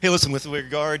Hey, listen, with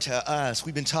regard to us,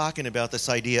 we've been talking about this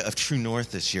idea of true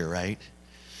north this year, right?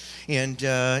 And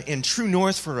true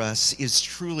north for us is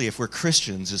truly, if we're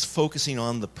Christians, is focusing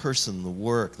on the person, the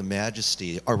work, the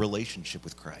majesty, our relationship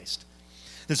with Christ.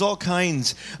 There's all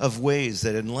kinds of ways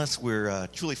that unless we're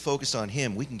truly focused on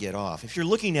Him, we can get off. If you're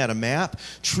looking at a map,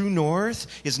 true north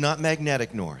is not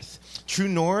magnetic north. True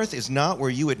north is not where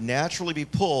you would naturally be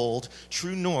pulled.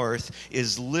 True north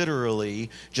is literally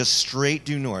just straight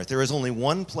due north. There is only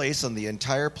one place on the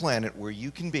entire planet where you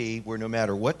can be, where no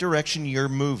matter what direction you're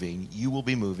moving, you will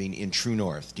be moving in true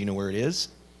north. Do you know where it is?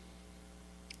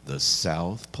 The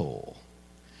South Pole.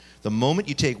 The moment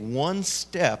you take one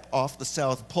step off the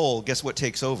South Pole, guess what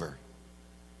takes over?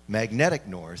 Magnetic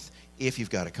north, if you've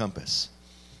got a compass.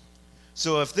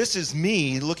 So if this is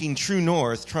me looking true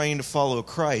north, trying to follow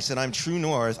Christ, and I'm true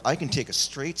north, I can take a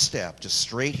straight step, just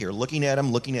straight here, looking at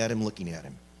him, looking at him, looking at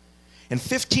him. And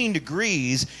 15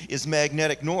 degrees is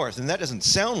magnetic north, and that doesn't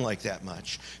sound like that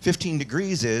much. 15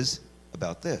 degrees is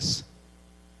about this.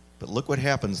 But look what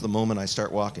happens the moment I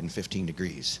start walking 15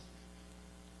 degrees.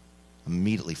 I'm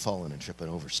immediately falling and tripping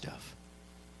over stuff.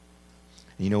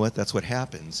 And you know what? That's what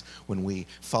happens when we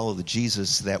follow the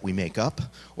Jesus that we make up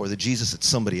or the Jesus that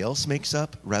somebody else makes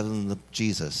up rather than the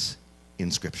Jesus in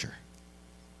Scripture.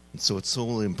 And so it's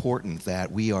so important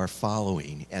that we are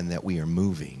following and that we are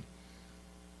moving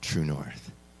true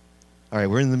north. All right,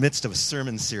 we're in the midst of a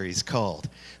sermon series called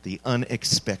The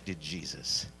Unexpected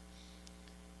Jesus.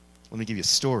 Let me give you a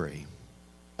story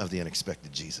of the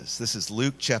unexpected Jesus. This is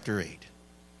Luke chapter 8.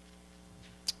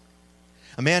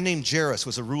 A man named Jairus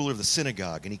was a ruler of the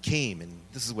synagogue, and he came, and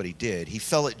this is what he did. He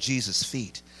fell at Jesus'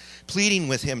 feet, pleading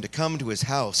with him to come to his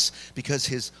house because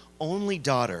his only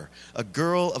daughter, a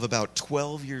girl of about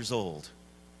 12 years old,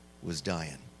 was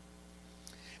dying.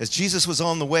 As Jesus was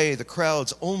on the way, the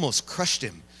crowds almost crushed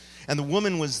him, and the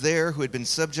woman was there who had been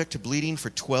subject to bleeding for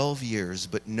 12 years,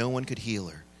 but no one could heal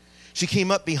her. She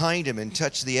came up behind him and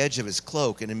touched the edge of his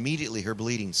cloak, and immediately her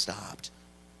bleeding stopped.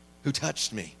 "Who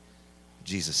touched me?"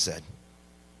 Jesus said.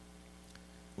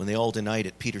 When they all denied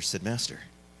it, Peter said, "Master,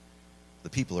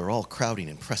 the people are all crowding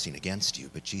and pressing against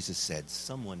you." But Jesus said,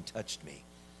 "Someone touched me,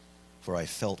 for I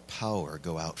felt power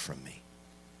go out from me."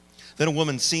 Then a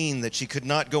woman, seeing that she could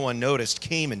not go unnoticed,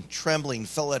 came and trembling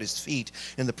fell at his feet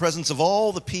in the presence of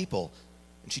all the people.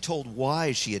 And she told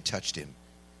why she had touched him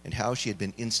and how she had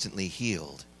been instantly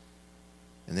healed.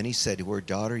 And then he said to her,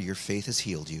 "Daughter, your faith has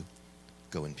healed you.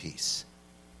 Go in peace."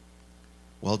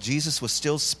 While Jesus was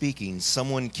still speaking,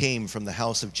 someone came from the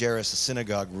house of Jairus, a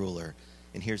synagogue ruler,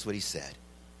 and here's what he said: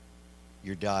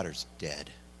 "Your daughter's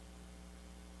dead.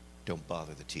 Don't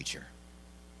bother the teacher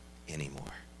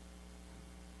anymore."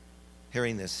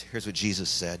 Hearing this, here's what Jesus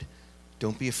said: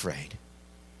 "Don't be afraid.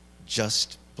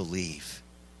 Just believe,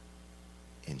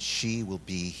 and she will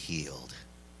be healed."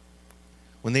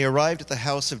 When they arrived at the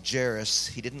house of Jairus,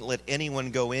 he didn't let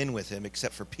anyone go in with him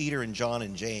except for Peter and John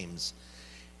and James,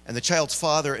 and the child's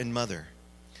father and mother.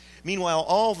 Meanwhile,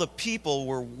 all the people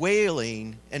were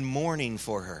wailing and mourning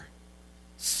for her.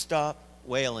 "Stop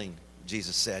wailing,"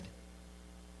 Jesus said.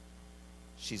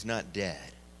 "She's not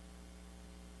dead.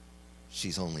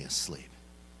 She's only asleep."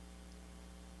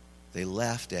 They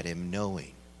laughed at him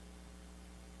knowing.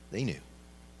 They knew.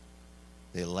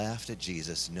 They laughed at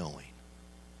Jesus knowing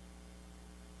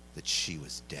that she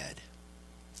was dead.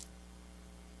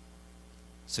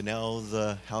 So now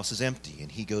the house is empty, and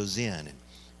he goes in and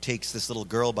takes this little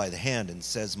girl by the hand and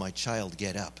says, "My child,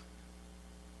 get up."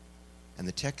 And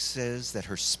the text says that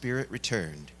her spirit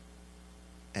returned,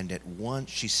 and at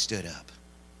once she stood up.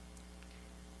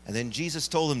 And then Jesus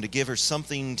told him to give her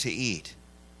something to eat.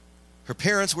 Her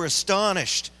parents were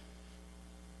astonished,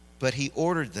 but he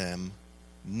ordered them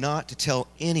not to tell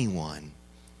anyone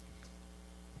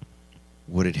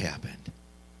what had happened.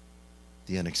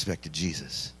 The unexpected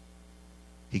Jesus.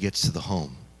 He gets to the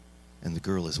home, and the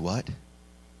girl is what?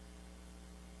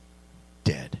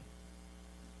 Dead.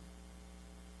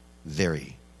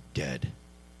 Very dead.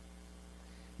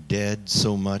 Dead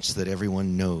so much that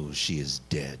everyone knows she is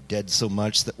dead. Dead so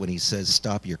much that when he says,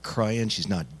 "Stop, you're crying," she's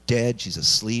not dead, she's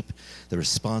asleep, the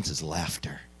response is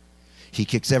laughter. He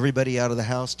kicks everybody out of the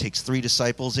house, takes 3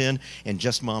 disciples in, and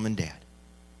just mom and dad.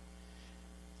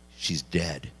 She's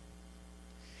dead.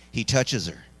 He touches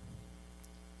her.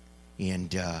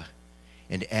 And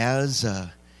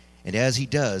as he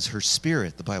does, her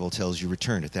spirit, the Bible tells you,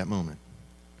 returned at that moment.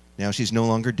 Now she's no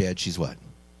longer dead. She's what?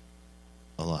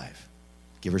 Alive.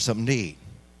 Give her something to eat.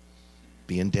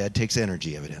 Being dead takes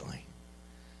energy, evidently.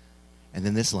 And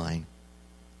then this line: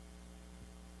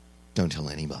 "Don't tell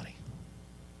anybody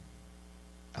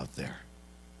out there."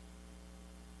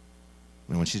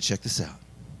 I want you to check this out.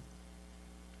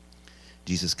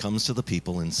 Jesus comes to the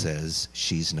people and says,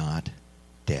 she's not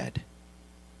dead.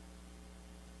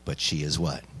 But she is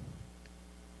what?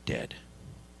 Dead.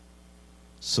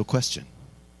 So question.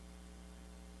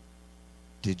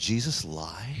 Did Jesus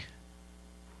lie?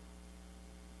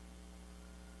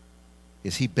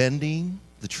 Is he bending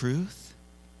the truth?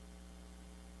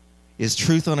 Is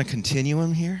truth on a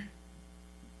continuum here?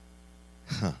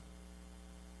 Huh.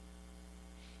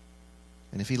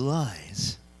 And if he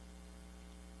lies,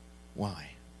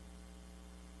 why?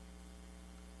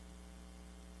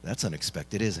 That's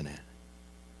unexpected, isn't it?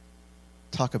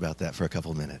 Talk about that for a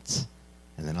couple minutes,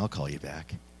 and then I'll call you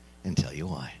back and tell you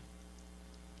why.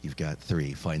 You've got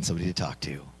 3. Find somebody to talk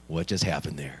to. What just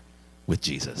happened there with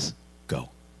Jesus? Go.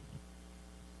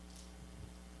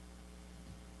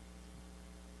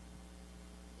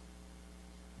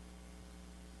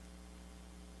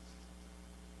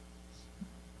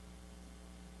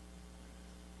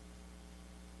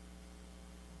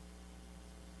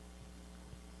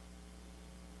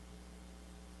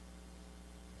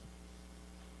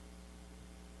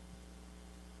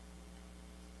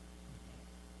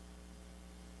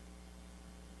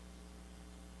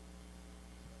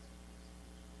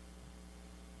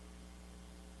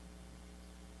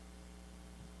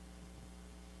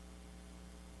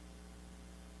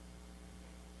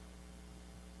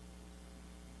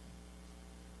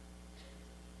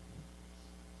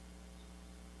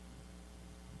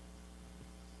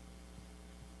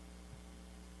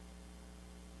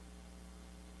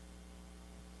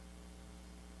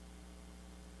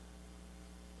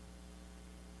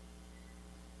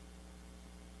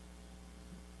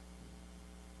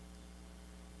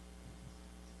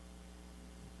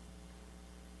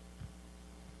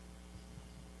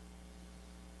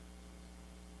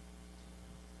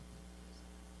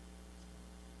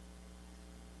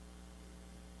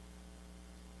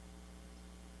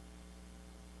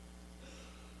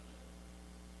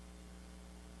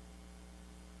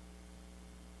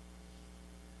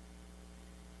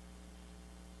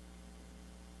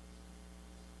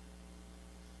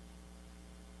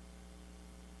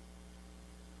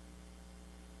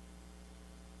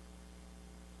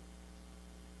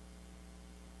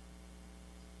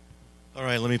 All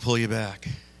right, let me pull you back.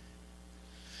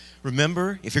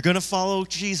 Remember, if you're going to follow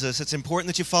Jesus, it's important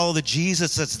that you follow the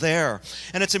Jesus that's there.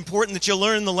 And it's important that you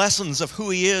learn the lessons of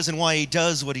who he is and why he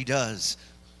does what he does.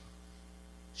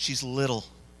 She's little,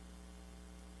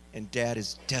 and Dad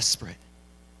is desperate.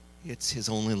 It's his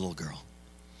only little girl.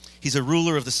 He's a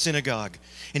ruler of the synagogue,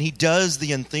 and he does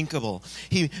the unthinkable.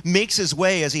 He makes his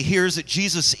way as he hears that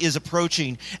Jesus is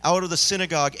approaching out of the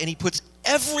synagogue, and he puts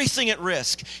everything at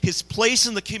risk. His place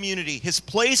in the community, his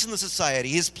place in the society,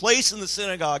 his place in the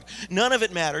synagogue, none of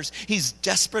it matters. He's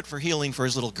desperate for healing for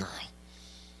his little girl.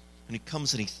 And he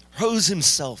comes and he throws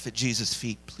himself at Jesus'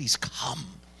 feet. Please come.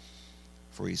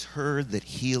 For he's heard that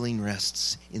healing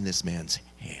rests in this man's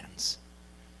hands.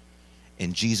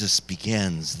 And Jesus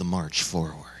begins the march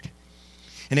forward.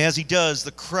 And as he does,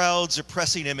 the crowds are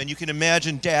pressing him, and you can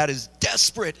imagine Dad is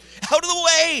desperate. Out of the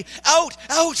way! Out!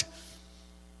 Out!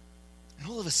 And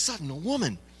all of a sudden, a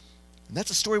woman, and that's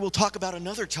a story we'll talk about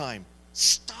another time,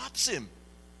 stops him.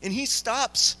 And he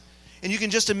stops. And you can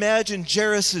just imagine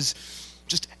Jairus'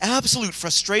 just absolute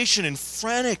frustration and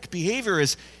frantic behavior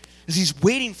as he's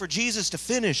waiting for Jesus to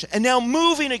finish. And now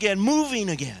moving again.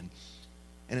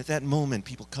 And at that moment,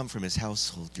 people come from his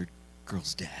household. Your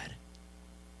girl's dead.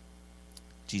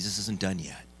 Jesus isn't done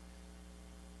yet.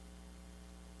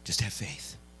 Just have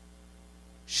faith.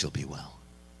 She'll be well.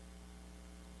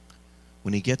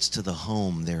 When he gets to the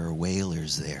home, there are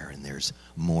wailers there, and there's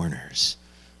mourners.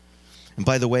 And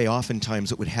by the way,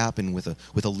 oftentimes what would happen with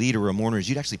a leader or mourner is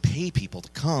you'd actually pay people to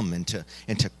come and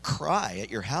to cry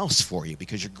at your house for you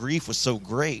because your grief was so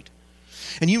great.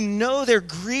 And you know their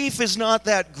grief is not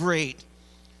that great.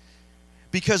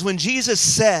 Because when Jesus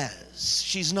says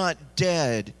she's not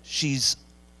dead, she's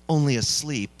only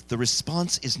asleep, the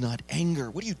response is not anger.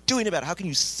 What are you doing about it? How can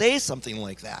you say something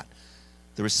like that?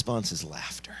 The response is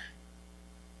laughter.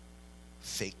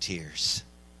 Fake tears.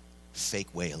 Fake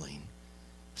wailing.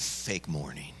 Fake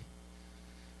mourning.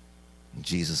 And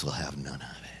Jesus will have none of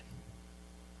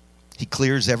it. He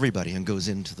clears everybody and goes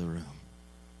into the room.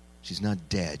 She's not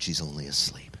dead. She's only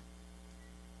asleep.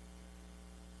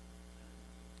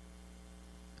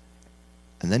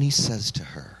 And then he says to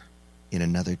her in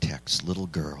another text, little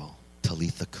girl,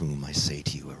 Talitha cum, I say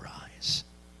to you, arise.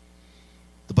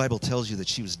 The Bible tells you that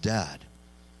she was dead.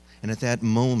 And at that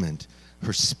moment,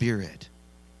 her spirit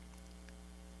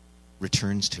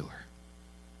returns to her.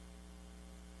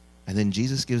 And then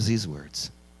Jesus gives these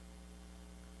words.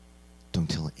 Don't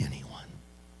tell anyone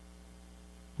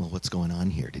Well, what's going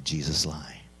on here? Did Jesus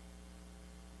lie?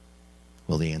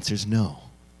 Well, the answer is no.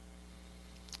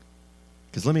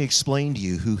 Because let me explain to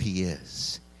you who he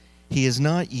is. He is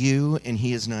not you and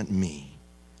he is not me.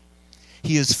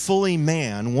 He is fully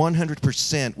man,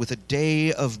 100%, with a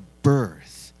day of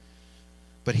birth.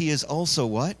 But he is also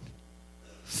what?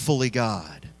 Fully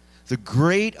God. The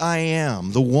great I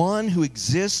am, the one who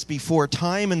exists before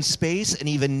time and space and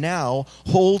even now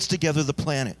holds together the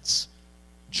planets.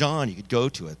 John, you could go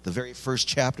to it, the very first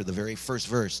chapter, the very first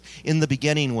verse. In the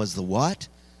beginning was the what?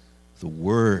 The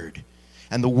Word.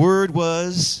 And the Word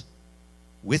was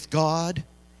with God,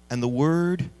 and the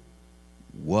Word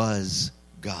was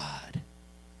God.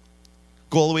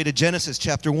 Go all the way to Genesis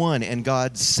chapter 1, and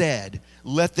God said,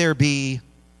 let there be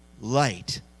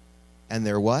light. And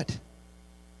there what?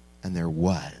 And there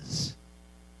was.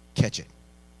 Catch it.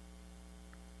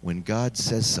 When God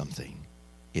says something,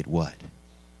 it what?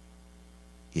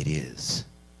 It is.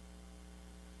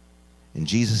 And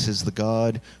Jesus is the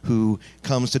God who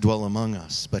comes to dwell among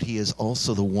us, but he is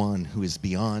also the one who is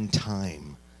beyond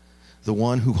time, the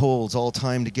one who holds all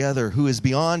time together, who is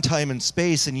beyond time and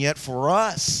space, and yet for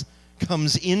us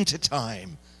comes into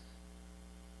time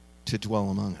to dwell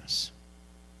among us.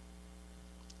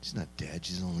 She's not dead,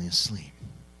 she's only asleep.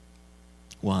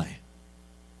 Why?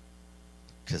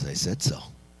 Because I said so.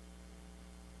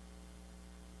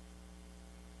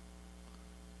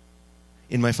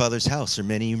 In my Father's house are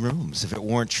many rooms. If it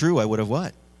weren't true, I would have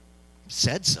what?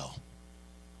 Said so.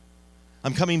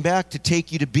 I'm coming back to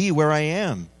take you to be where I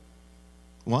am.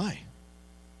 Why?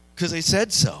 Because I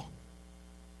said so.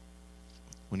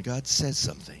 When God says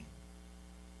something,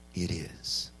 it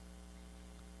is.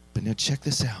 But now check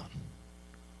this out.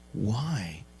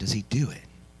 Why does he do it?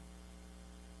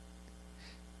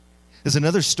 There's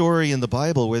another story in the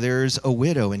Bible where there's a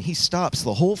widow, and he stops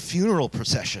the whole funeral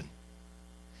procession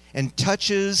and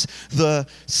touches the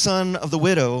son of the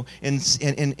widow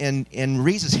and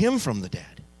raises him from the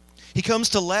dead. He comes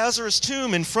to Lazarus'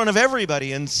 tomb in front of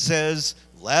everybody and says,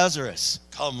 Lazarus,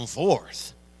 come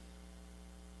forth.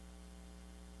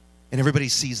 And everybody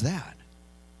sees that.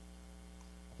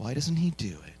 Why doesn't he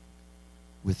do it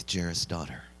with Jairus'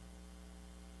 daughter?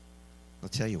 I'll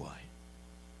tell you why.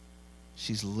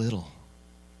 She's little.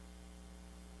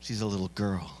 She's a little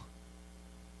girl.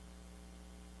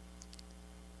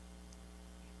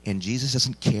 And Jesus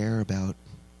doesn't care about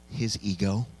his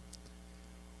ego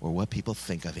or what people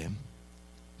think of him.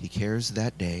 He cares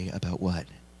that day about what?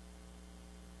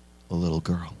 A little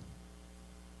girl.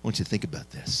 I want you to think about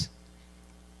this.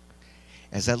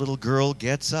 As that little girl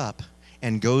gets up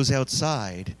and goes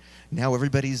outside, now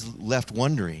everybody's left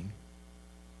wondering,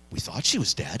 we thought she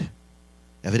was dead.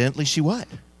 Evidently she what?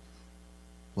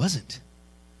 Wasn't.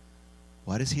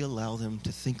 Why does he allow them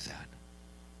to think that?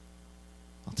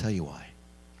 I'll tell you why.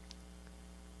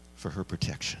 For her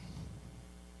protection.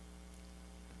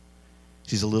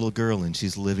 She's a little girl and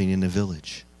she's living in a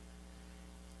village.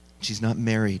 She's not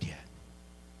married yet.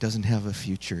 Doesn't have a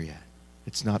future yet.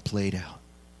 It's not played out.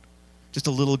 Just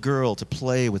a little girl to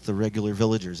play with the regular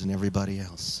villagers and everybody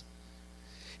else.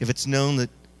 If it's known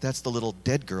that that's the little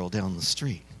dead girl down the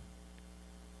street,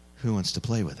 who wants to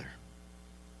play with her?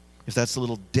 If that's the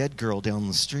little dead girl down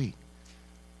the street,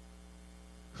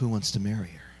 who wants to marry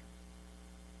her?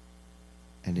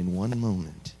 And in one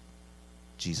moment,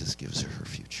 Jesus gives her her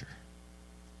future.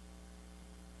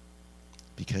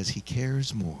 Because he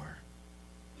cares more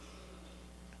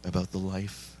about the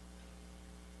life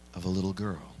of a little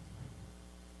girl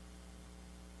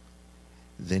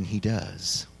than he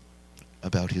does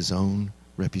about his own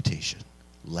reputation.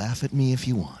 Laugh at me if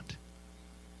you want.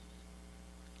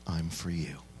 I'm for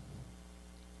you.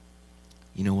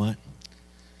 You know what?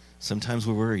 Sometimes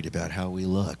we're worried about how we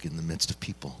look in the midst of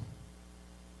people.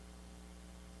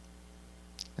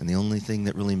 And the only thing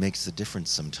that really makes the difference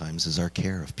sometimes is our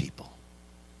care of people.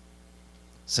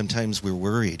 Sometimes we're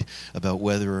worried about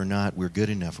whether or not we're good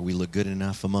enough or we look good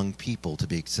enough among people to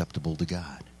be acceptable to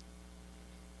God.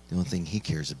 The only thing he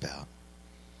cares about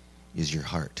is your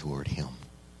heart toward him.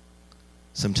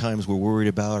 Sometimes we're worried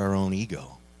about our own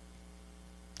ego,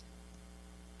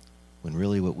 when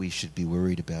really what we should be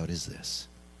worried about is this.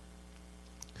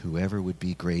 Whoever would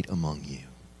be great among you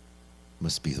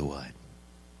must be the what?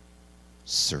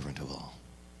 Servant of all.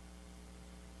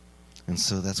 And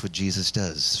so that's what Jesus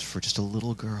does for just a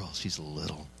little girl. She's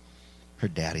little. Her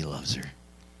daddy loves her.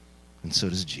 And so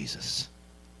does Jesus.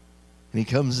 And he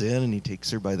comes in and he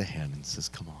takes her by the hand and says,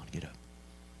 come on, get up.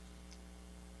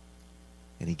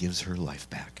 And he gives her life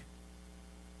back.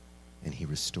 And he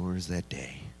restores that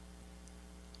day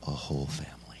a whole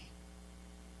family.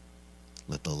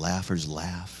 Let the laughers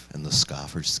laugh and the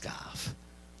scoffers scoff.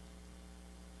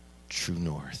 true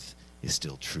north is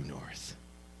still true north.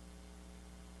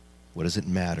 What does it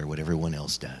matter what everyone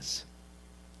else does?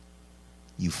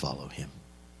 You follow him.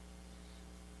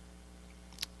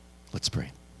 Let's pray.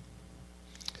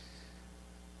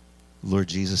 Lord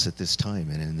Jesus, at this time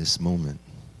and in this moment,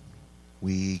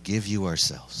 we give you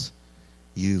ourselves.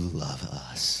 You love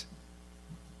us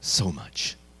so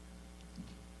much.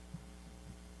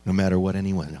 No matter what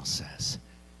anyone else says,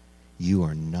 you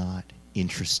are not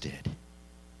interested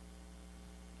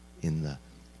in the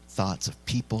thoughts of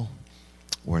people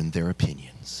or in their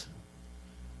opinions,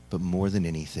 but more than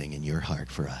anything in your heart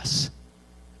for us.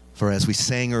 For as we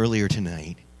sang earlier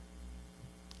tonight,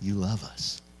 you love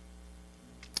us.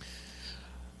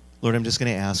 Lord, I'm just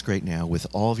going to ask right now, with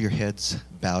all of your heads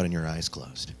bowed and your eyes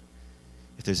closed,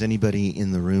 if there's anybody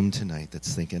in the room tonight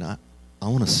that's thinking, I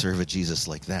want to serve a Jesus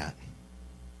like that.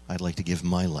 I'd like to give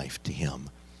my life to him.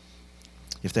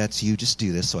 If that's you, just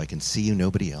do this so I can see you,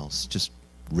 nobody else. Just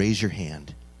raise your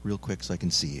hand real quick so I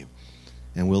can see you.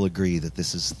 And we'll agree that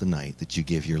this is the night that you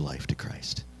give your life to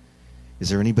Christ. Is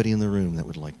there anybody in the room that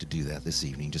would like to do that this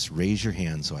evening? Just raise your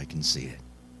hand so I can see it.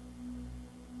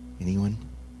 Anyone?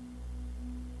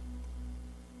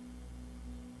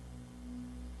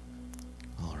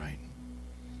 All right.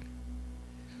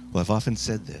 Well, I've often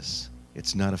said this.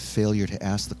 It's not a failure to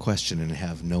ask the question and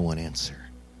have no one answer.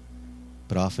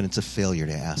 But often it's a failure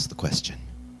to ask the question.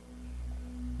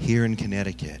 Here in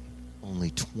Connecticut,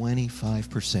 only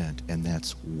 25%, and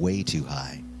that's way too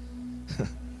high,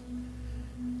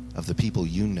 of the people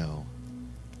you know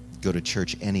go to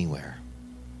church anywhere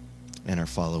and are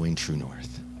following True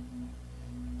North.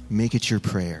 Make it your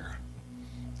prayer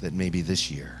that maybe this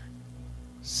year,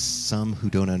 some who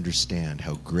don't understand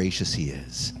how gracious he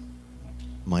is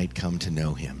might come to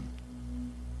know him.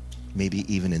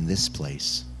 Maybe even in this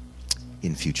place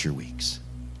in future weeks.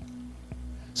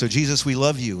 So Jesus, we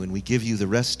love you and we give you the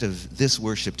rest of this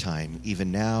worship time,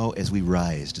 even now as we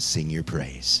rise to sing your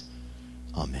praise.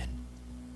 Amen.